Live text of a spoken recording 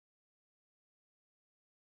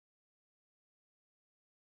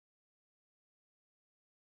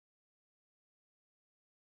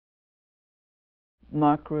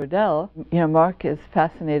Mark Ruwedel, Mark is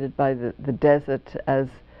fascinated by the desert. As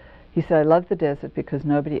he said, I love the desert because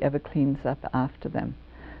nobody ever cleans up after them.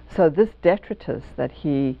 So this detritus that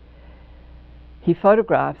he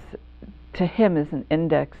photographs, to him, is an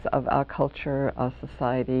index of our culture, our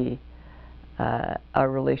society, our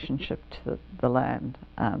relationship to the land.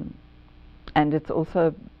 And it's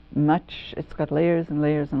also it's got layers and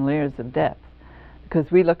layers and layers of depth,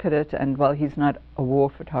 because we look at it, and while he's not a war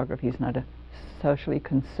photographer, he's not a socially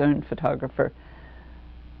concerned photographer,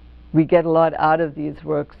 we get a lot out of these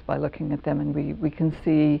works by looking at them, and we can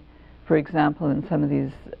see, for example, in some of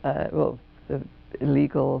these, the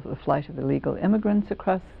flight of illegal immigrants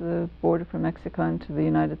across the border from Mexico into the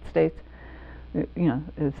United States,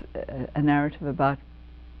 is a narrative about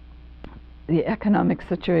the economic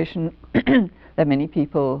situation that many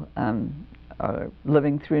people are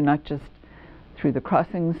living through, not just through the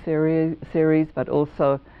crossing series, but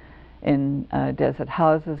also in desert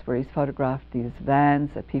houses where he's photographed these vans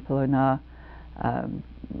that people are now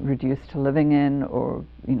reduced to living in, or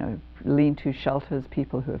lean-to shelters,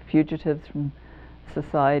 people who are fugitives from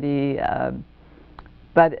society.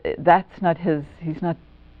 But that's not he's not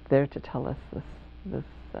there to tell us this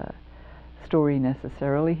story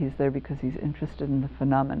necessarily. He's there because he's interested in the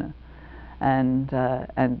phenomena,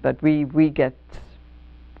 but we get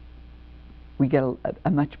a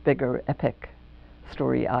much bigger epic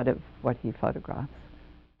story out of what he photographs.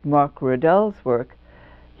 Mark Ruwedel's work,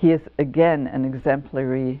 he is again an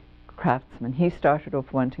exemplary craftsman. He started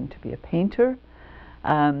off wanting to be a painter,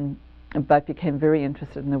 but became very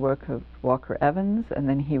interested in the work of Walker Evans, and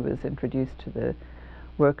then he was introduced to the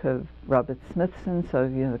work of Robert Smithson, so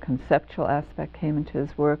the conceptual aspect came into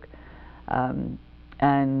his work, and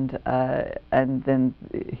then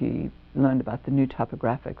he learned about the new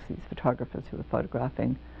topographics, these photographers who were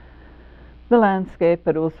photographing the landscape,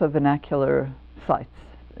 but also vernacular sites,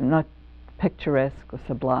 not picturesque or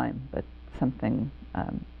sublime, but something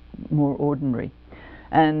more ordinary.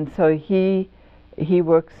 And so he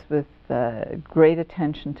works with great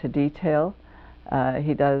attention to detail.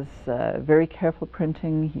 He does very careful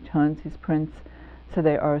printing. He tones his prints, so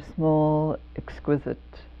they are small,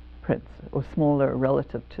 exquisite prints, or smaller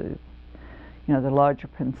relative to the larger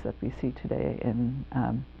prints that we see today in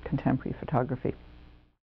contemporary photography.